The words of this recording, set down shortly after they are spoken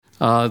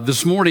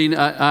This morning,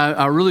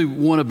 I really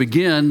want to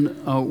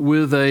begin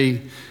with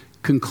a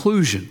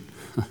conclusion.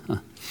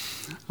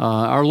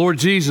 Our Lord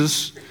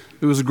Jesus,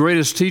 who was the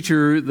greatest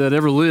teacher that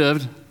ever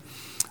lived,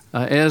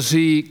 as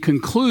he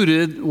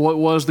concluded what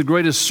was the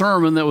greatest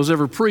sermon that was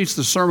ever preached,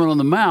 the Sermon on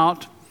the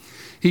Mount,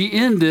 he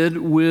ended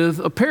with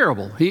a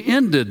parable. He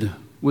ended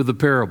with a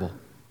parable.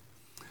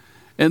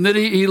 And then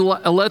he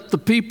let the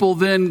people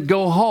then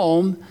go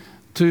home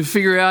to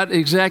figure out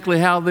exactly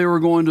how they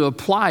were going to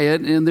apply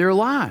it in their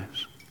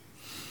lives.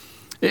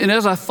 And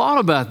as I thought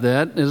about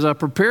that, as I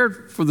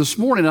prepared for this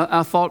morning,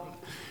 I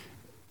thought,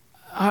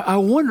 I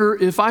wonder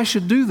if I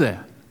should do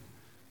that.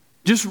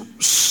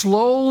 Just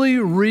slowly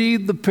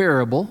read the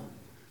parable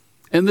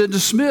and then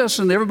dismiss,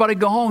 and everybody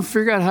go home and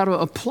figure out how to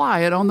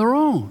apply it on their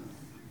own.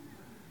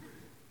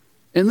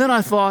 And then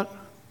I thought,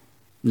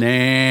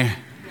 nah.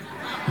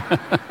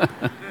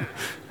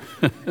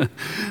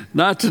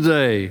 Not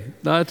today.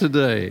 Not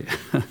today.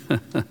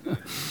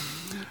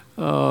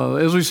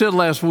 As we said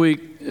last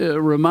week,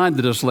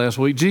 reminded us last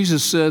week,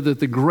 Jesus said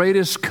that the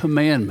greatest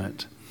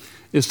commandment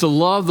is to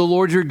love the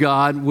Lord your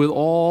God with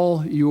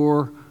all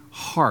your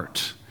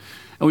heart.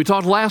 And we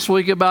talked last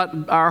week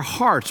about our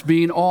hearts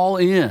being all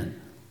in.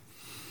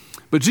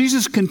 But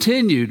Jesus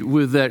continued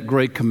with that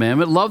great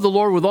commandment, love the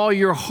Lord with all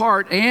your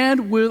heart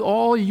and with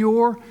all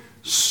your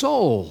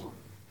soul,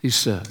 he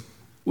said,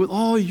 with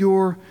all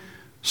your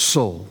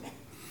soul.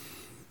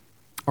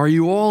 Are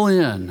you all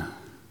in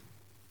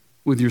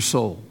with your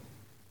soul?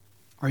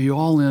 Are you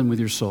all in with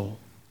your soul?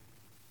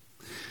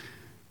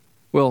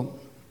 Well,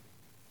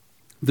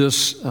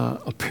 this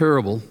a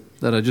parable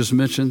that I just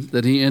mentioned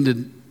that he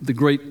ended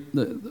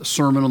the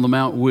Sermon on the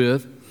Mount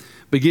with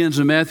begins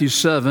in Matthew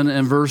 7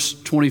 and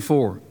verse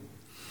 24.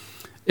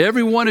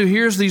 Everyone who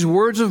hears these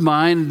words of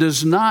mine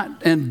does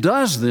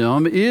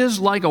them is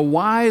like a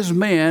wise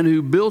man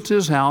who built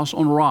his house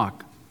on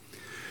rock.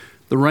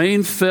 The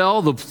rain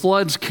fell, the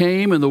floods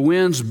came, and the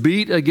winds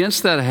beat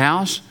against that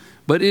house,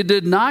 but it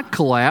did not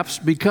collapse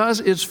because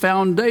its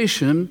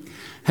foundation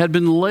had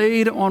been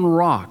laid on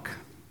rock.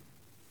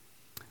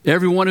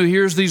 Everyone who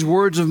hears these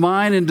words of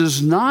mine and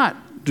does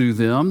not do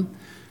them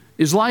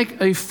is like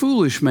a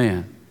foolish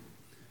man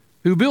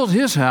who built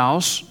his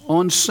house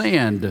on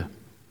sand.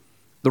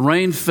 The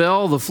rain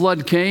fell, the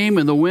flood came,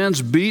 and the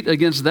winds beat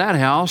against that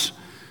house,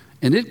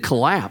 and it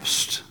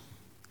collapsed.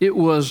 It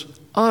was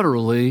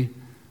utterly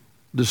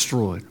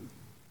destroyed.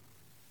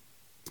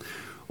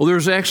 Well,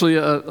 there's actually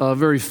a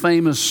very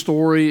famous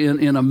story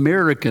in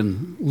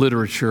American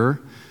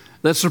literature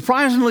that,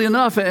 surprisingly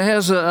enough, it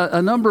has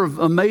a number of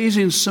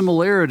amazing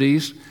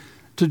similarities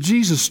to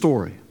Jesus'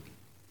 story.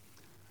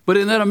 But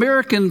in that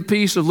American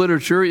piece of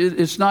literature,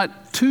 it's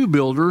not two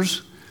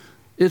builders,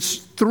 it's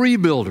three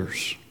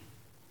builders.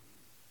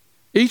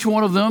 Each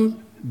one of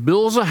them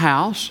builds a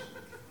house.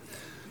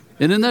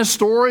 And in that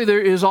story, there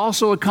is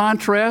also a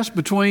contrast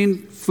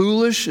between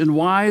foolish and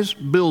wise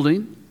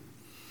building.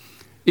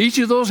 Each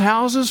of those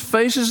houses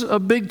faces a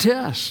big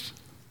test.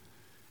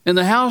 And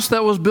the house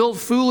that was built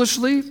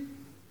foolishly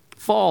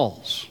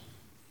falls.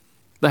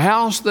 The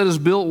house that is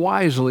built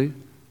wisely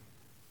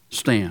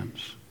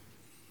stands.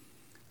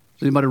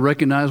 Does anybody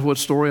recognize what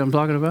story I'm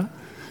talking about?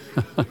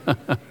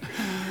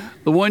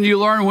 The one you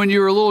learned when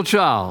you were a little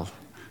child.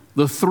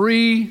 The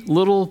three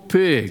little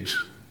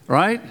pigs,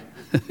 right?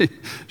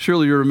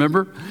 Surely you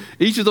remember.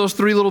 Each of those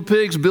three little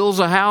pigs builds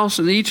a house,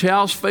 and each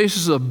house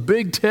faces a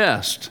big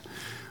test.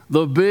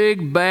 The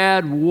big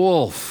bad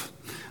wolf.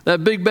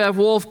 That big bad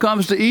wolf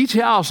comes to each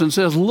house and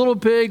says, little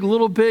pig,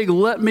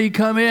 let me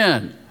come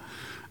in.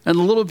 And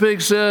the little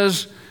pig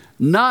says,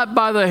 not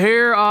by the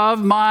hair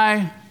of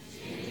my...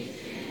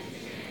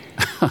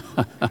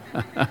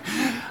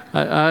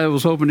 I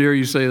was hoping to hear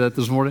you say that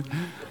this morning.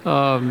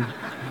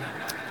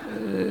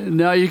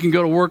 Now you can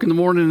go to work in the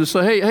morning and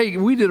say, hey,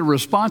 we did a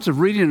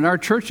responsive reading in our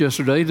church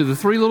yesterday to the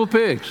three little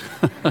pigs.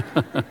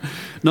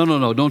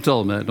 No, don't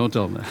tell them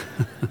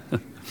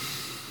that.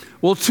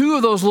 Well, two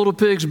of those little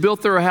pigs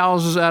built their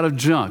houses out of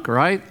junk,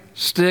 right?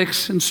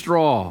 Sticks and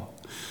straw.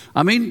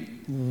 I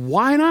mean,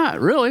 why not,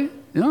 really?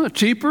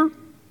 Cheaper,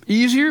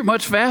 easier,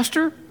 much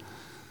faster.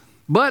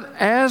 But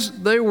as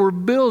they were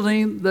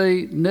building,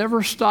 they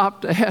never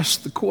stopped to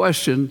ask the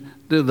question,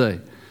 did they?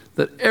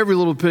 That every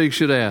little pig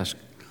should ask.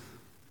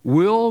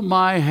 Will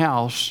my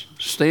house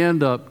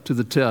stand up to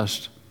the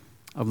test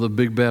of the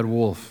big bad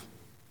wolf?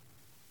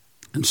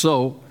 And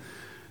so,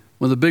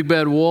 when the big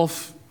bad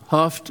wolf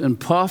huffed and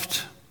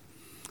puffed,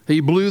 he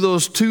blew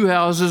those two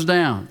houses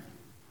down.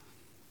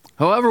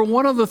 However,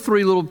 one of the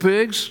three little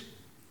pigs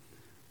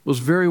was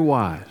very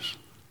wise.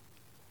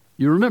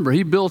 You remember,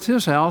 he built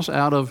his house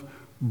out of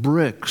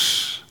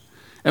bricks.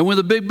 And when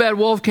the big bad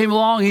wolf came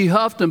along, he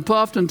huffed and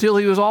puffed until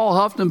he was all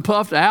huffed and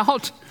puffed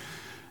out,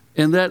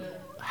 and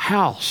that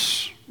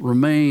house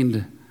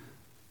remained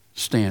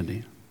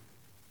standing.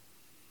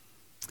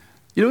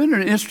 Isn't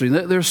it interesting?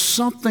 There's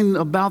something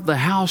about the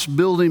house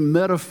building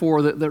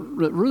metaphor that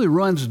really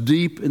runs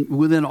deep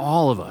within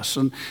all of us.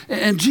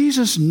 And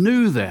Jesus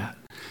knew that.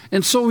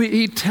 And so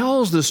he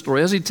tells this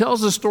story. As he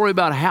tells this story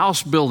about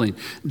house building,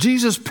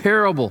 Jesus'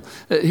 parable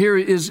here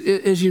is,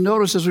 as you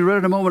notice, as we read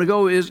it a moment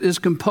ago, is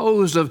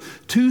composed of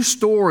two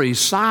stories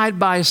side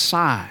by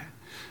side.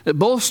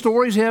 Both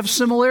stories have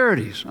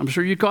similarities. I'm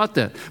sure you caught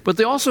that. But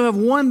they also have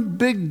one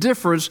big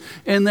difference,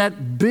 and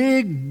that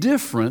big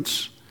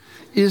difference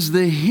is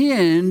the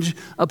hinge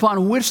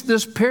upon which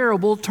this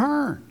parable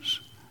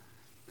turns.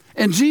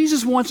 And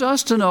Jesus wants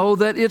us to know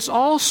that it's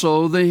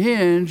also the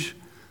hinge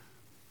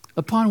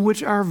upon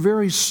which our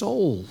very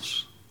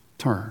souls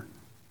turn.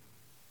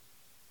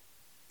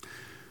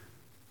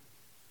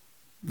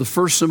 The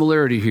first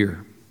similarity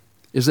here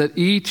is that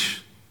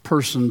each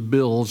person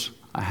builds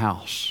a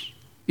house.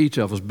 Each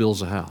of us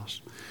builds a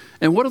house.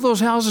 And what do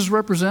those houses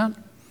represent?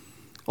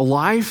 A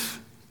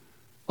life,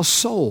 a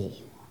soul.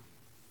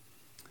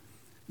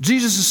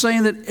 Jesus is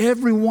saying that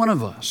every one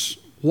of us,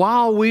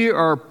 while we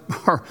are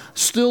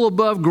still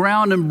above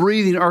ground and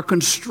breathing, are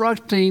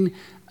constructing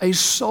a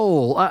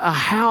soul, a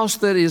house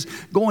that is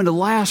going to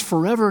last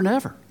forever and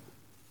ever.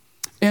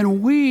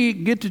 And we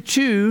get to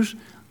choose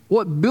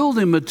what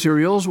building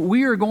materials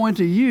we are going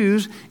to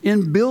use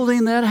in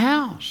building that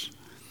house.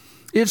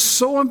 It's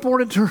so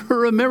important to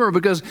remember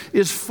because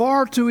it's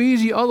far too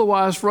easy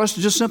otherwise for us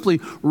to just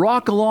simply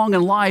rock along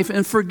in life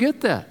and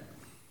forget that.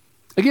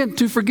 Again,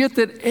 to forget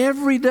that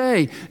every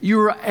day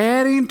you are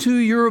adding to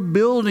your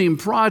building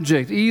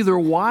project, either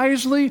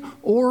wisely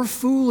or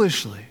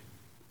foolishly.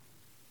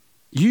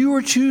 You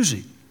are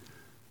choosing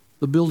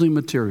the building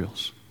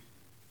materials.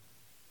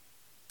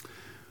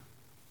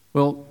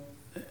 Well,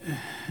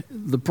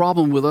 the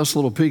problem with us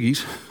little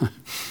piggies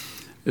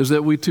is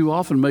that we too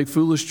often make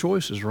foolish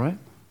choices, right?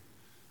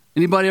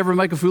 Anybody ever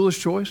make a foolish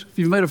choice? If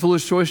you've made a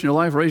foolish choice in your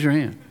life, raise your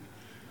hand.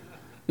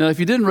 Now, if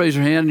you didn't raise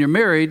your hand and you're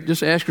married,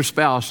 just ask your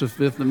spouse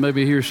if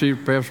maybe he or she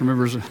perhaps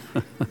remembers.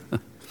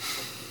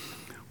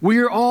 We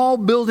are all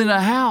building a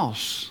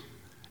house.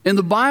 And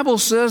the Bible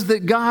says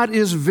that God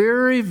is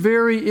very,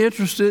 very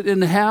interested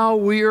in how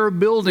we are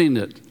building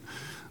it.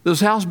 This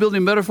house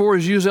building metaphor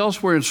is used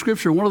elsewhere in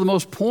Scripture. One of the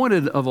most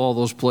pointed of all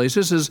those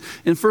places is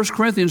in 1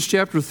 Corinthians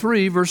chapter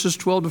 3, verses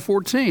 12 to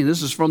 14.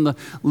 This is from the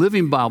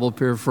Living Bible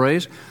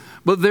paraphrase.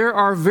 But there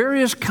are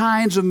various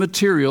kinds of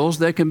materials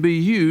that can be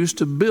used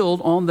to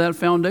build on that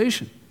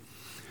foundation.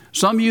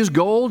 Some use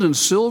gold and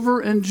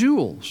silver and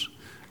jewels,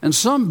 and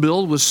some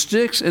build with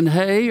sticks and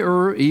hay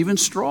or even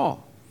straw.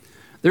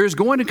 There is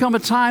going to come a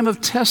time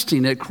of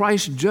testing at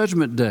Christ's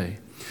judgment day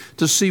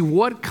to see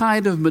what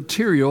kind of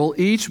material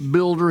each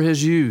builder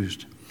has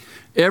used.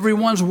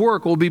 Everyone's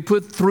work will be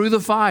put through the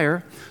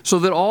fire so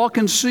that all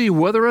can see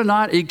whether or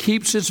not it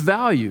keeps its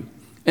value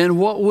and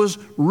what was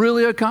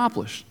really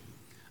accomplished.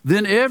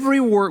 Then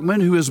every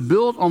workman who is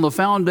built on the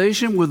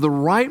foundation with the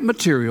right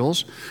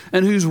materials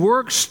and whose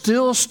work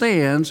still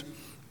stands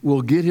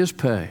will get his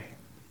pay.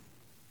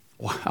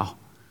 Wow.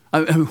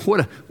 I mean,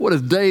 what a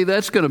day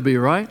that's going to be,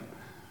 right?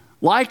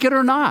 Like it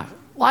or not,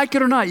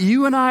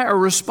 you and I are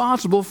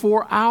responsible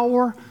for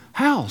our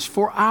house,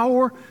 for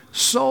our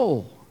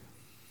soul.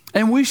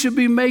 And we should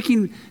be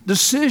making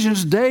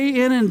decisions day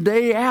in and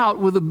day out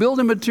with the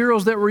building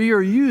materials that we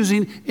are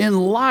using in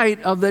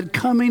light of that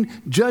coming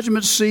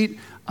judgment seat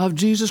of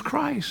Jesus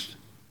Christ.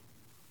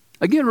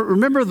 Again,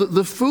 remember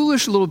the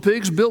foolish little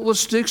pigs built with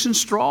sticks and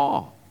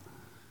straw.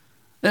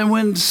 And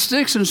when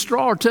sticks and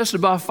straw are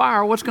tested by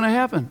fire, what's going to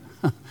happen?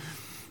 They're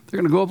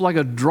going to go up like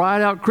a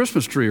dried out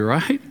Christmas tree,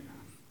 right?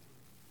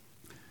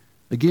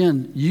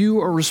 Again, you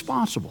are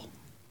responsible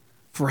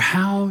for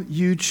how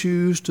you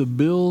choose to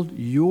build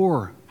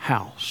your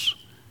house,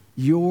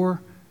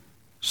 your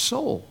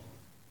soul.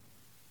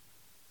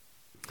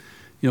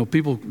 You know,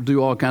 people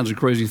do all kinds of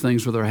crazy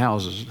things with their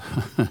houses,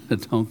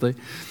 don't they?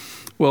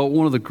 Well,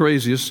 one of the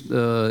craziest,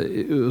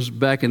 it was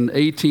back in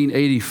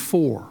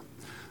 1884.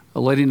 A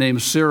lady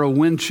named Sarah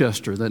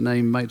Winchester, that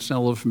name might sound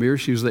a little familiar.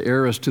 She was the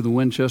heiress to the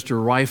Winchester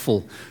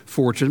rifle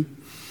fortune.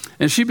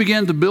 And she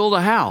began to build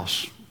a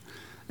house.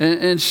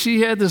 And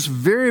she had this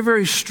very,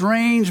 very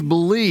strange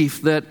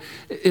belief that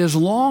as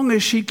long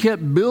as she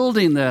kept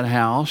building that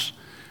house,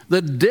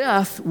 that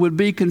death would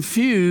be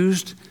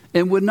confused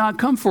and would not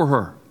come for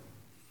her.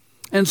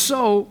 And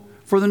so,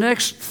 for the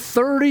next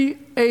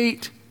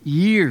 38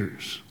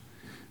 years,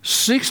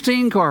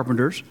 16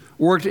 carpenters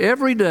worked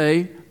every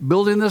day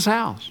building this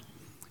house.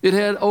 It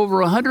had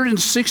over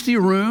 160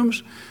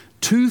 rooms,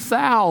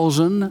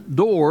 2,000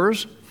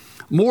 doors,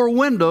 more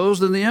windows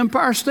than the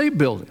Empire State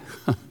Building.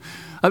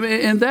 I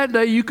mean, in that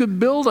day, you could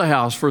build a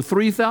house for a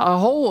complete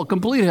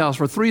house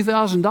for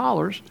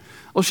 $3,000.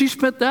 Well, she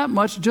spent that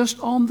much just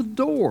on the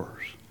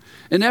doors.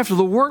 And after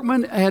the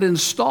workmen had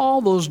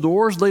installed those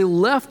doors, they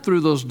left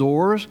through those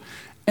doors,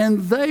 and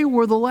they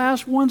were the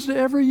last ones to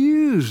ever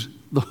use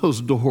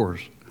those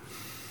doors.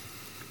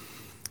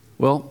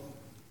 Well,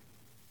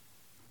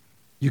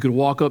 you could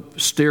walk up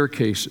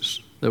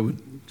staircases that would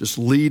just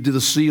lead to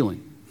the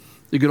ceiling.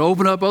 You could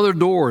open up other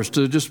doors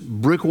to just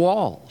brick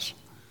walls.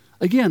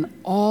 Again,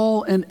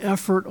 all an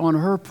effort on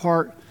her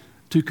part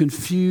to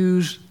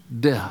confuse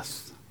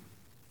death.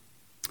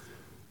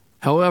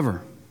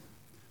 However,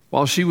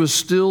 While she was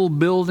still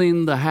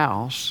building the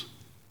house,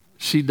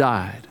 she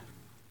died.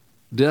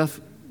 Death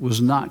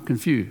was not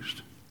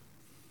confused.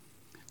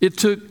 It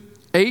took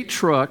 8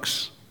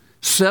 trucks,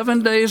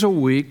 7 days a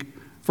week,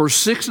 for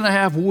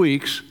 6.5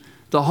 weeks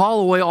to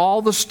haul away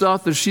all the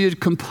stuff that she had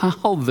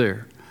compiled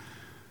there.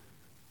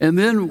 And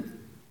then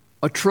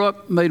a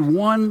truck made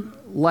one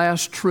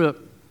last trip.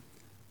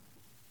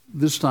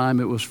 This time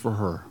it was for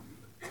her.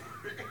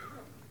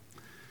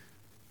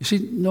 You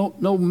see,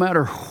 no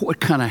matter what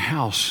kind of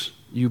house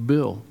you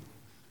build,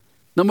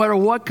 no matter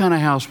what kind of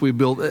house we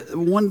build,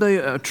 one day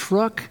a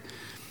truck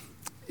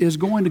is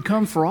going to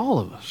come for all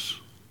of us.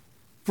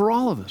 For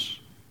all of us.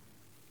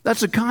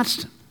 That's a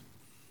constant.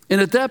 And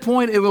at that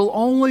point, it will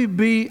only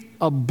be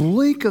a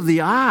blink of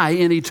the eye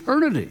in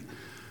eternity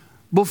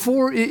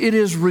before it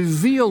is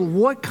revealed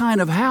what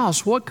kind of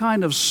house, what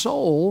kind of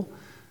soul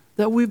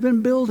that we've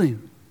been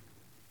building.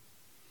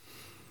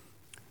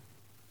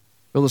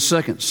 Well, the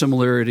second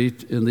similarity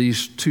in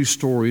these two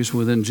stories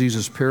within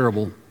Jesus'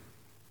 parable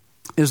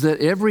is that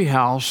every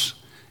house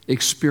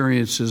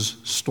experiences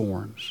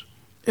storms.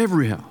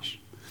 Every house.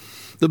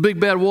 The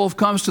big bad wolf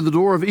comes to the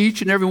door of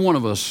each and every one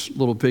of us,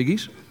 little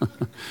piggies.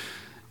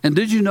 And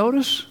did you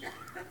notice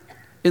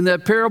in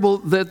that parable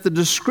that the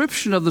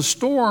description of the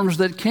storms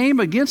that came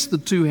against the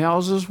two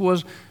houses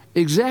was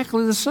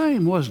exactly the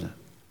same, wasn't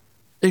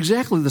it?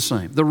 Exactly the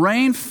same. The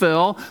rain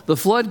fell, the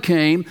flood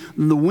came,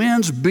 and the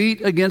winds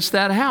beat against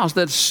that house.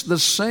 That's the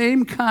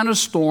same kind of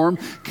storm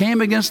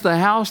came against the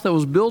house that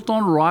was built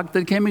on rock,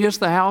 that came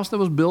against the house that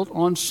was built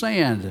on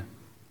sand.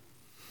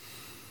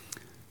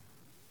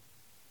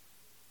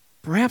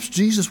 Perhaps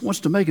Jesus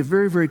wants to make it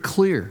very, very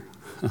clear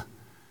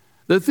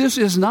that this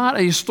is not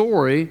a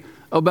story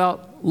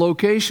about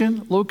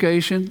location,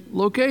 location,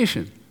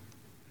 location.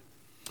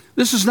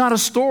 This is not a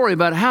story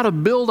about how to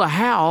build a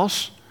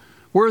house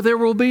where there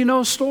will be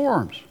no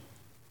storms.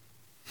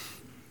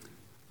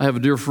 I have a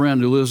dear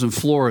friend who lives in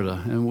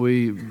Florida, and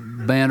we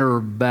banter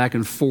back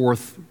and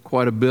forth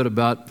quite a bit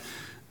about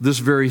this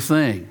very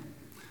thing.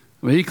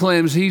 I mean, he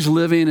claims he's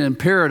living in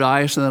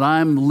paradise and that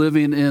I'm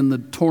living in the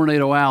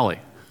tornado alley.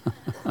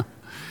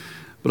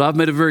 But I've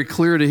made it very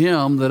clear to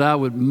him that I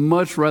would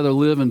much rather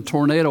live in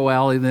Tornado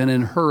Alley than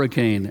in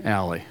Hurricane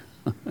Alley.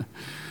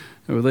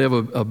 They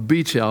have a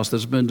beach house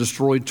that's been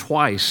destroyed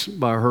twice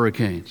by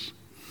hurricanes.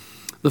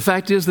 The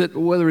fact is that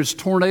whether it's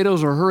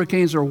tornadoes or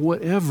hurricanes or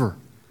whatever,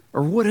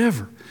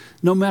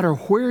 no matter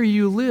where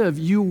you live,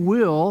 you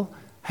will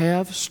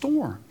have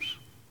storms.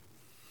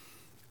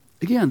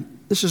 Again,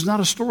 this is not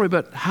a story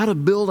about how to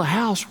build a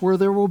house where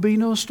there will be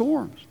no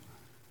storms.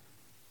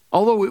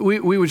 Although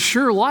we would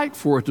sure like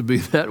for it to be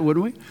that,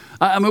 wouldn't we?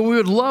 I mean, we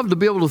would love to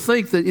be able to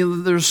think that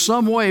there's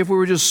some way, if we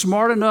were just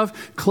smart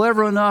enough,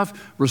 clever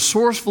enough,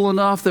 resourceful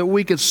enough, that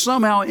we could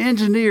somehow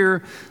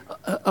engineer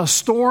a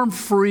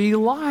storm-free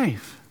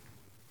life.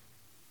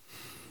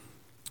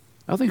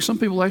 I think some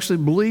people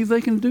actually believe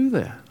they can do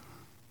that.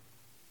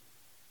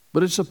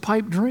 But it's a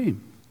pipe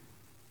dream.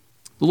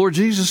 The Lord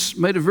Jesus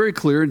made it very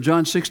clear in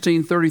John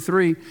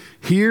 16:33,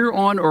 here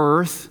on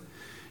earth,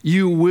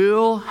 you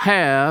will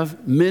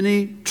have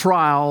many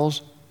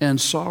trials and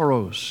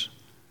sorrows.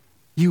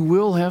 You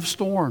will have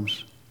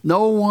storms.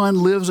 No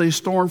one lives a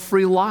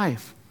storm-free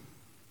life.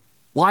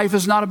 Life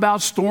is not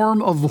about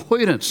storm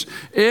avoidance.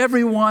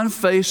 Everyone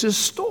faces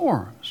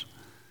storms.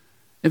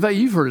 In fact,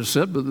 you've heard it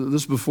said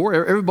this before.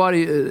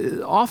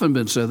 Everybody, often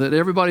been said that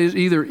everybody is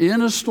either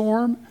in a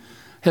storm,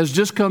 has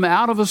just come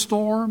out of a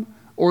storm,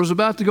 or is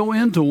about to go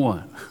into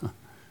one.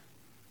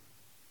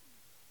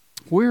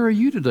 Where are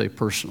you today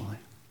personally?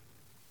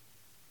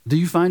 Do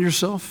you find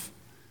yourself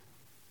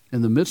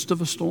in the midst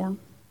of a storm?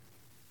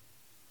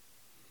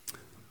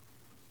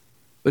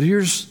 But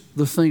here's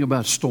the thing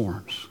about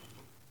storms.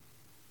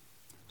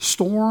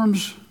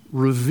 Storms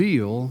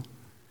reveal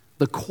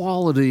the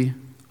quality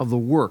of the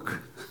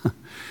work.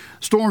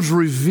 Storms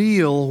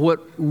reveal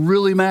what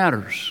really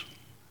matters.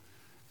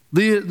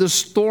 The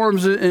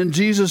storms in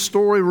Jesus'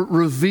 story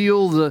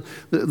reveal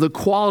the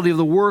quality of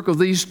the work of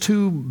these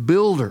two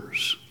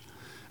builders.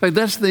 In fact,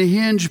 that's the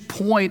hinge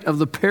point of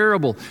the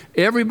parable.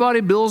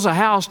 Everybody builds a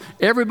house.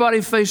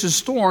 Everybody faces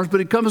storms, but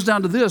it comes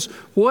down to this.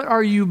 What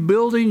are you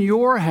building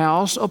your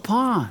house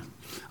upon?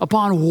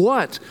 Upon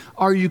what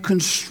are you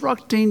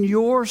constructing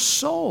your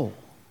soul?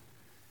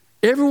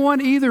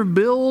 Everyone either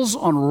builds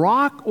on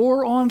rock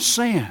or on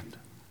sand.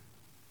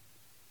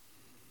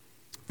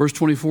 Verse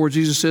 24,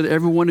 Jesus said,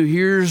 everyone who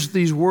hears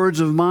these words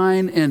of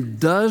mine and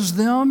does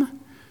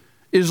them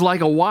is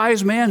like a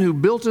wise man who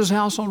built his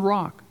house on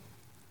rock.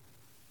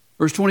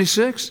 Verse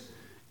 26,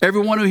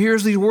 everyone who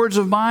hears these words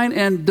of mine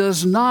and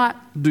does not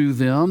do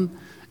them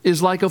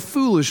is like a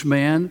foolish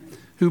man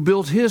who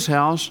built his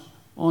house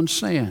on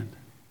sand.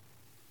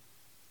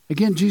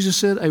 Again, Jesus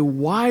said a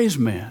wise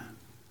man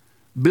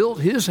built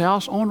his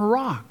house on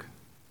rock.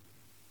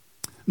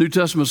 New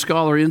Testament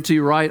scholar N.T.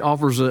 Wright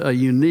offers a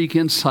unique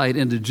insight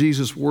into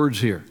Jesus' words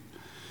here.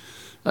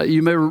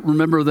 You may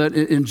remember that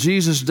in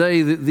Jesus'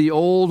 day, the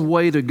old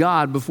way to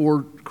God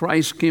before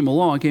Christ came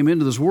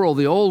into this world,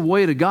 the old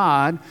way to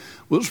God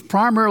was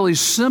primarily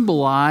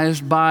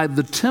symbolized by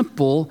the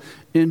temple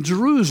in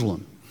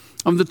Jerusalem.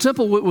 The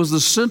temple was the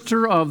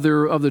center of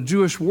the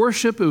Jewish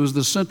worship. It was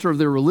the center of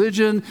their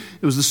religion.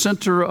 It was the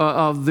center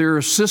of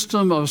their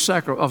system of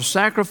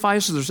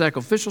sacrifices, their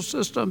sacrificial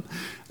system.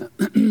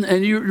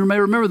 And you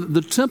may remember that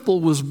the temple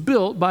was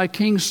built by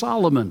King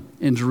Solomon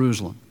in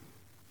Jerusalem.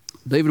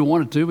 David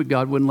wanted to, but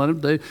God wouldn't let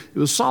him. It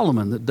was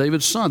Solomon,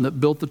 David's son,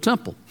 that built the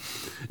temple.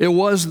 It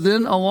was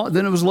then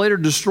it was later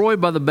destroyed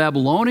by the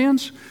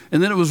Babylonians,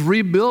 and then it was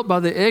rebuilt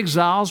by the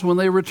exiles when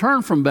they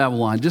returned from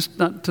Babylon, just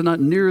not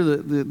near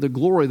the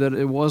glory that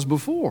it was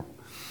before.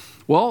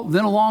 Well,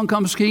 then along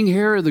comes King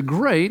Herod the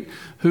Great,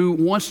 who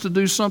wants to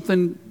do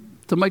something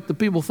to make the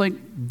people think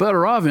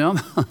better of him,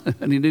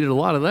 and he needed a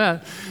lot of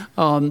that.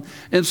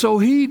 And so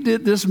he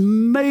did this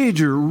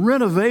major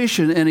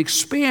renovation and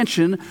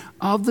expansion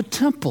of the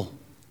temple.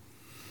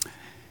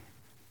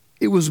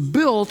 It was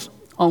built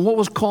on what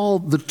was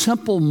called the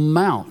Temple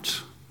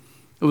Mount.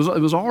 It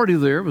was already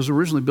there. It was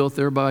originally built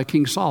there by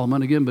King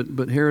Solomon, again,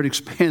 but Herod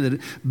expanded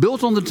it.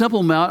 Built on the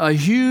Temple Mount, a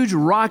huge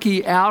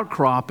rocky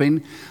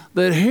outcropping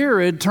that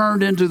Herod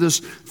turned into this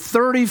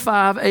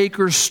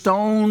 35-acre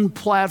stone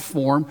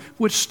platform,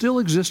 which still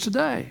exists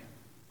today.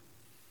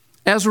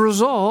 As a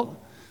result,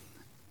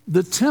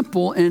 the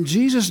temple in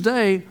Jesus'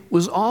 day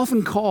was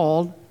often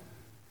called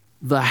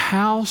the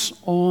house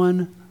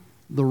on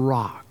the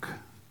rock.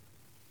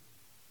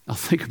 Now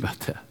think about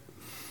that.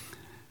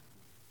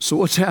 So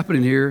what's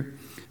happening here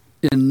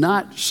in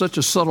not such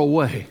a subtle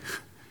way?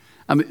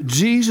 I mean,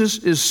 Jesus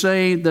is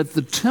saying that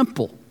the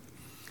temple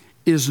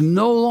is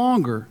no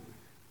longer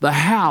the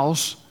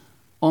house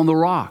on the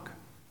rock.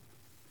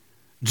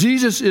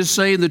 Jesus is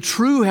saying the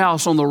true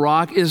house on the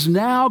rock is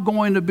now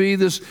going to be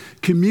this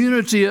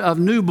community of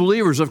new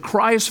believers, of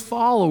Christ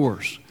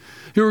followers,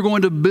 who are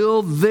going to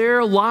build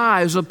their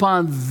lives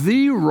upon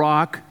the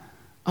rock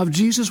of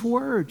Jesus'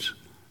 words.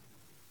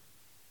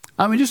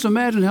 I mean, just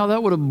imagine how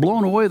that would have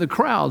blown away the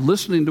crowd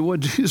listening to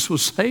what Jesus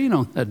was saying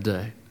on that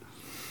day.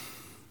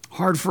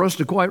 Hard for us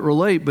to quite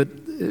relate, but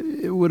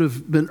it would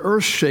have been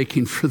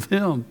earth-shaking for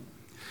them.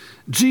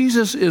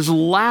 Jesus is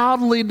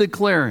loudly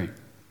declaring,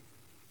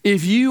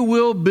 if you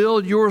will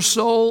build your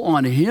soul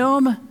on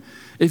Him,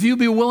 if you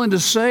be willing to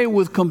say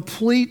with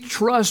complete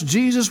trust,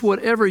 Jesus,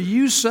 whatever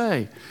you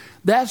say,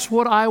 that's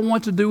what I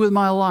want to do with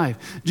my life.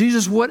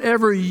 Jesus,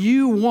 whatever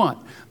you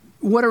want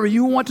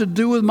to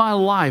do with my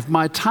life,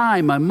 my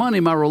time, my money,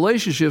 my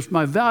relationships,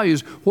 my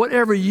values,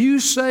 whatever you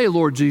say,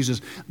 Lord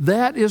Jesus,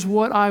 that is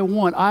what I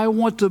want. I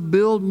want to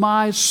build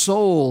my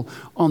soul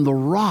on the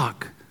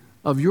rock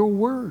of your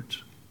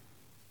words.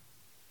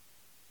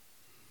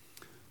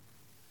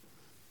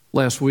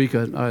 Last week,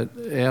 I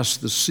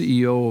asked the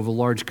CEO of a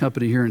large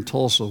company here in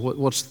Tulsa,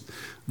 what's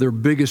their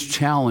biggest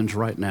challenge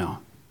right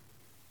now?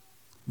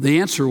 The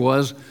answer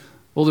was,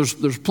 well,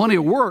 there's plenty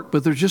of work,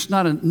 but there's just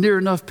not near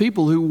enough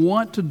people who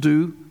want to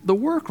do the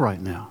work right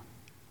now.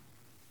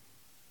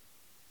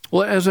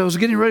 Well, as I was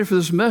getting ready for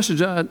this message,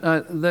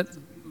 that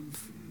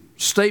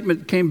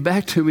statement came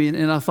back to me,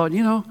 and I thought,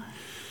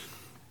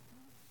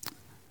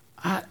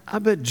 I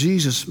bet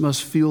Jesus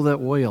must feel that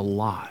way a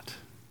lot.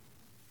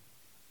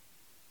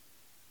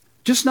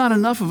 Just not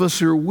enough of us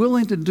who are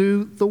willing to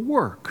do the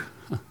work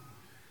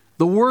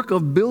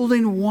of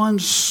building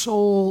one's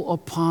soul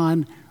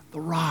upon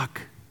the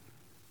rock,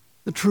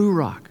 the true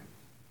rock.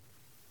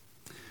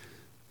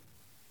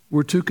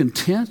 We're too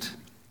content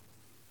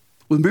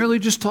with merely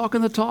just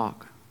talking the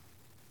talk.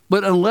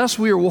 But unless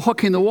we are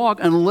walking the walk,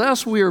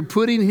 unless we are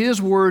putting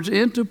His words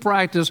into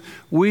practice,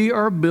 we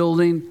are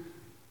building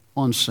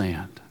on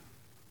sand.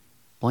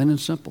 Plain and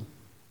simple.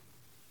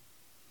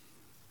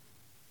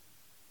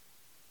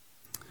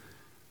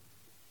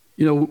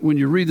 When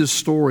you read this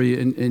story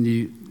and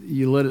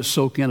you let it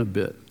soak in a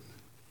bit,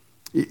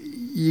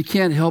 you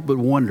can't help but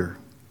wonder,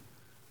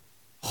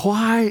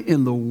 why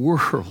in the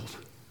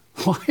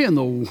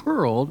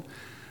world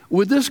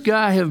would this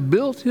guy have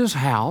built his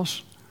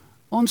house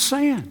on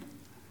sand?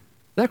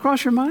 That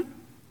cross your mind?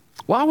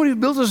 Why would he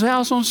have built his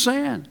house on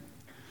sand?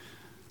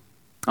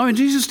 I mean,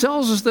 Jesus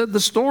tells us that the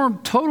storm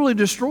totally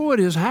destroyed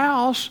his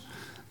house,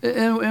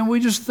 and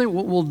we just think,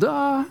 well,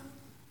 duh.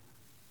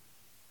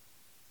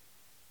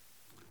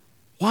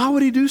 Why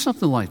would he do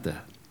something like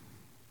that?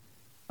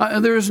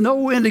 There is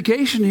no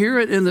indication here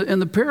in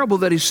the parable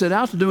that he set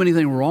out to do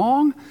anything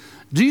wrong.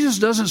 Jesus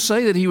doesn't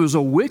say that he was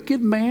a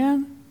wicked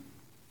man.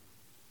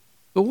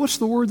 But what's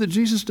the word that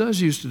Jesus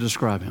does use to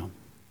describe him?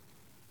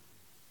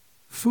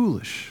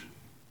 Foolish.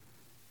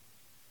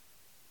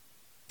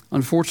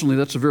 Unfortunately,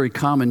 that's a very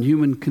common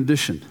human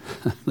condition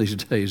these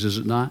days, is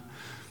it not?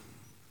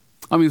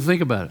 I mean,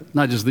 think about it.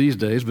 Not just these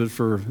days, but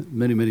for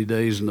many, many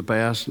days in the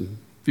past and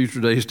future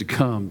days to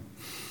come.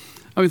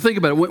 I mean, think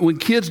about it. When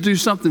kids do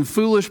something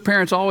foolish,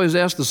 parents always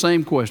ask the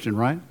same question,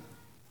 right?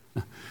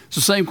 It's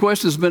the same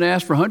question that's been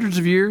asked for hundreds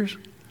of years.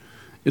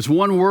 It's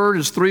one word,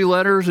 it's 3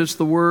 letters, it's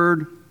the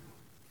word,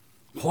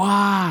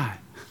 why?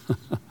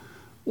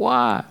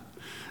 Why?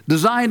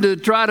 Designed to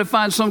try to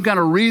find some kind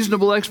of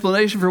reasonable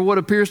explanation for what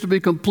appears to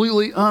be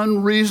completely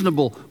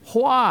unreasonable.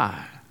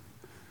 Why?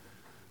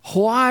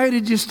 Why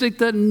did you stick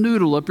that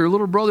noodle up your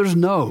little brother's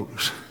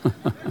nose?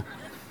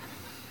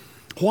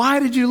 Why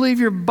did you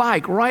leave your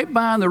bike right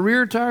behind the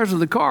rear tires of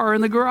the car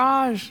in the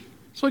garage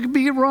so it could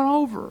be run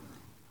over?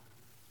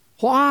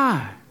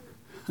 Why?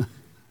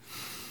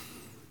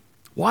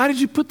 Why did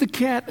you put the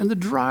cat in the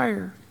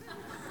dryer?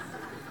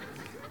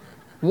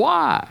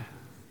 Why?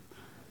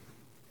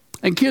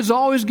 And kids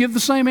always give the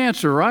same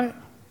answer, right?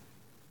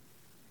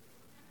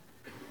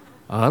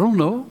 I don't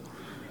know.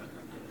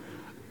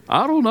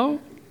 I don't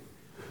know.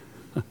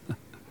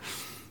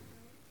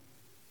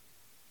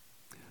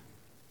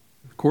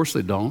 Of course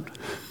they don't.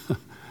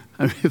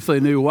 I mean, if they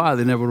knew why,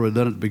 they never would have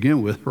done it to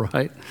begin with,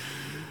 right?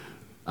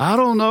 I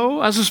don't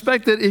know. I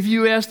suspect that if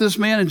you asked this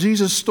man in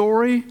Jesus'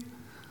 story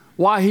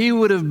why he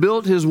would have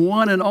built his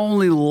one and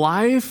only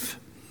life,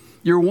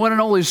 your one and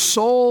only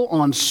soul,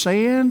 on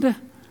sand,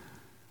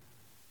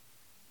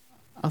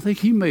 I think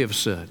he may have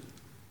said,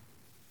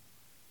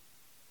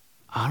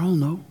 I don't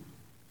know.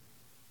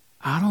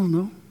 I don't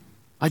know.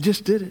 I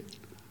just did it.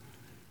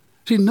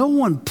 See, no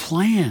one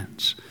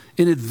plans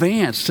in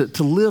advance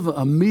to live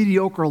a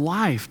mediocre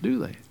life, do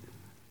they?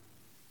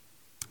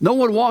 No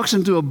one walks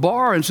into a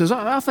bar and says,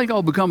 I think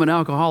I'll become an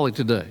alcoholic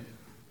today.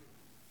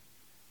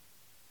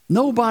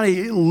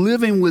 Nobody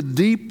living with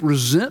deep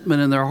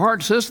resentment in their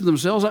heart says to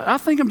themselves, I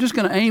think I'm just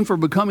going to aim for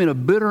becoming a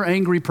bitter,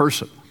 angry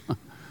person.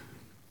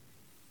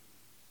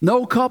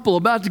 No couple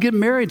about to get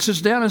married sits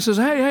down and says,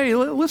 hey,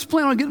 let's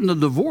plan on getting a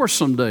divorce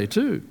someday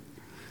too.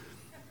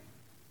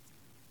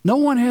 No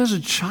one has a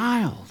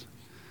child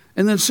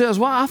and then says,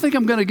 well, I think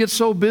I'm going to get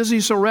so busy,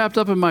 so wrapped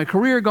up in my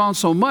career, gone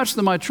so much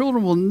that my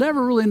children will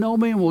never really know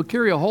me and will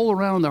carry a hole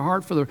around in their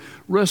heart for the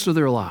rest of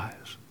their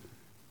lives.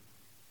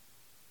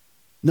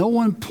 No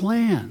one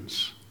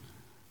plans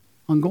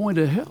on going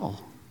to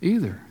hell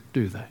either,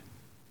 do they?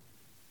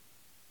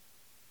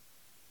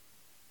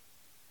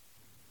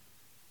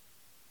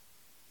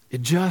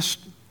 It just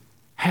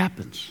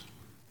happens.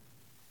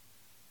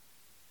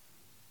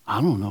 I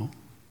don't know.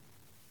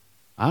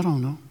 I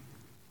don't know.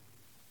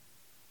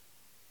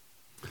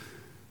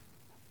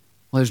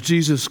 Well, as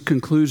Jesus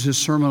concludes his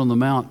Sermon on the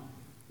Mount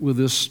with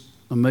this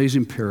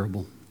amazing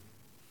parable,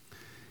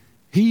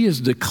 he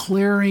is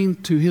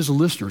declaring to his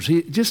listeners,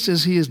 just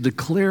as he is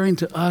declaring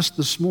to us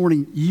this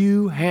morning,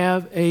 you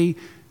have a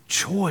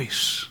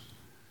choice.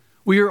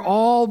 We are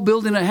all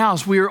building a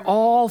house. We are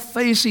all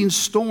facing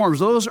storms.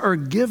 Those are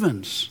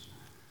givens.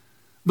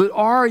 But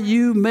are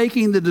you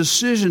making the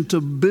decision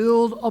to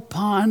build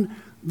upon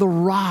the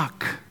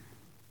rock?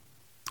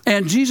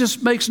 And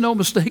Jesus makes no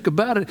mistake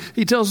about it.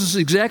 He tells us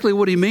exactly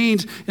what he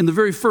means in the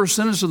very first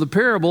sentence of the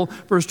parable,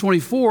 verse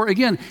 24.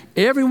 Again,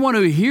 everyone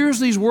who hears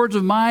these words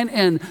of mine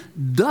and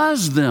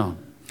does them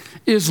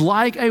is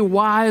like a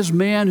wise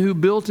man who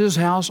built his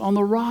house on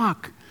the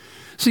rock.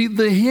 See,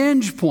 the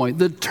hinge point,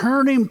 the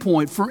turning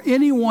point for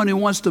anyone who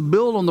wants to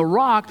build on the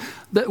rock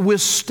that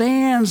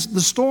withstands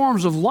the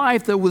storms of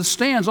life, that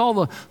withstands all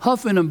the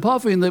huffing and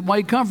puffing that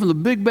might come from the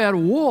big bad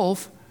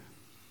wolf,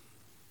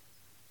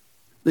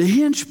 the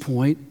hinge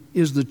point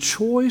is the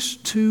choice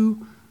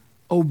to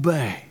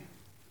obey,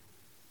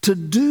 to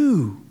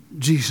do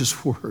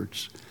Jesus'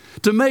 words,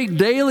 to make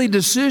daily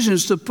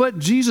decisions, to put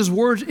Jesus'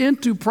 words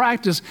into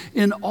practice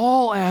in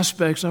all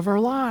aspects of our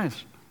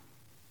lives.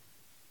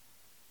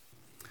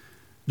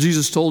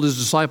 Jesus told his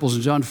disciples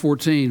in John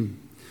 14,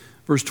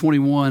 verse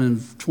 21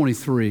 and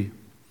 23,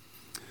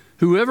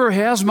 whoever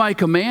has my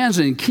commands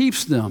and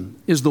keeps them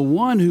is the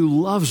one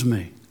who loves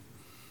me.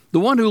 The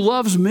one who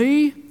loves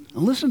me,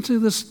 and listen to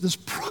this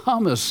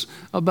promise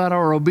about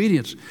our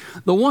obedience.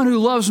 The one who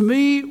loves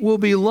me will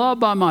be loved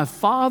by my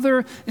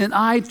Father, and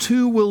I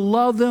too will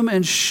love them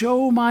and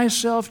show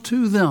myself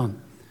to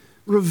them.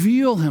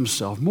 Reveal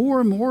himself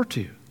more and more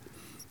to you.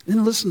 And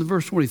then listen to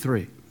verse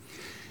 23.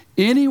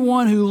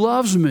 Anyone who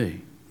loves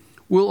me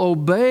will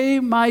obey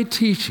my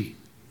teaching.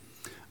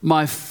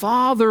 My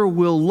Father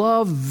will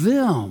love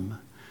them,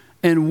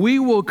 and we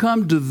will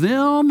come to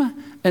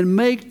them and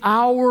make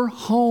our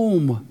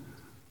home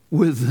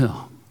with them.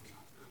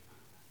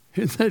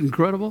 Isn't that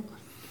incredible?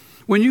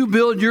 When you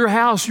build your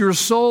house, your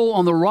soul,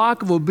 on the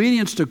rock of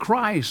obedience to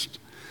Christ,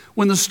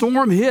 when the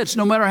storm hits,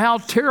 no matter how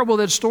terrible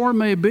that storm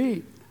may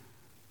be,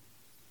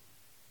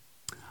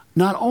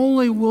 not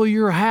only will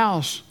your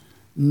house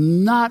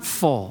not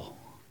fall,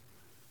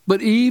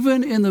 but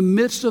even in the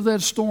midst of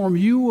that storm,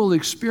 you will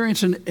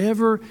experience an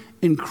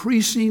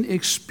ever-increasing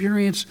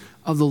experience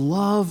of the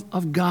love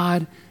of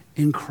God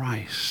in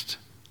Christ.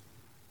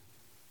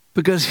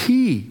 Because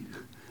he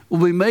will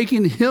be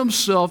making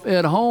himself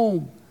at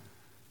home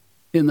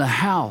in the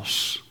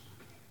house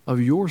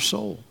of your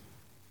soul.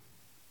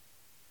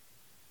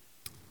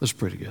 Let's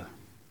pray together.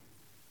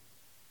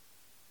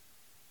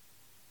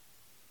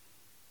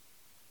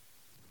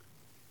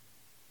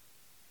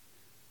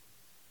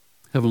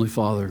 Heavenly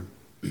Father,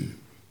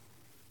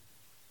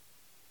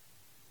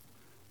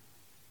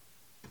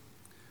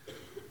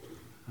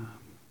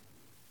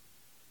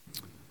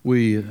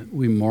 We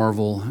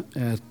marvel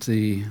at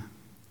the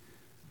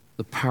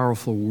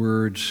powerful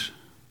words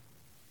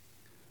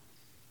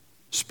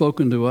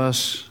spoken to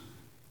us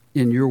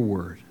in your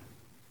word.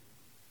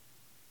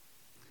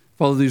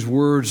 Father, these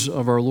words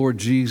of our Lord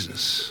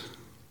Jesus.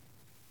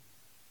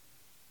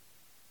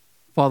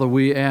 Father,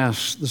 we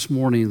ask this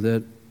morning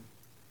that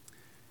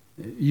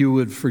you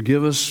would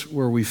forgive us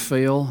where we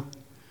fail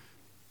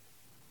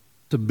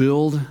to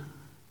build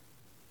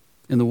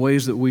in the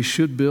ways that we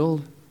should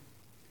build,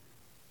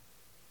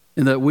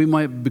 and that we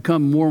might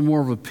become more and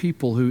more of a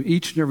people who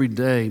each and every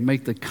day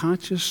make the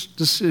conscious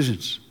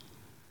decisions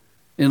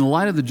in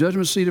light of the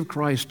judgment seat of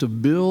Christ to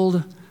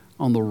build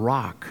on the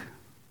rock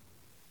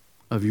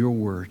of your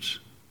words.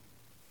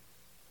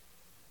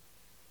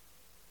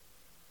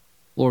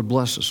 Lord,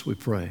 bless us, we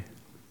pray,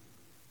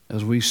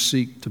 as we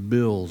seek to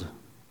build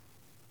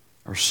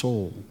our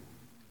soul,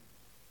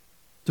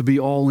 to be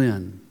all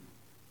in,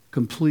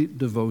 complete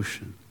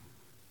devotion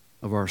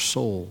of our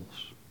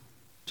souls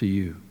to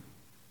you.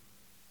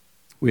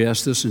 We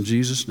ask this in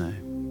Jesus'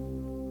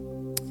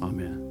 name.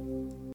 Amen.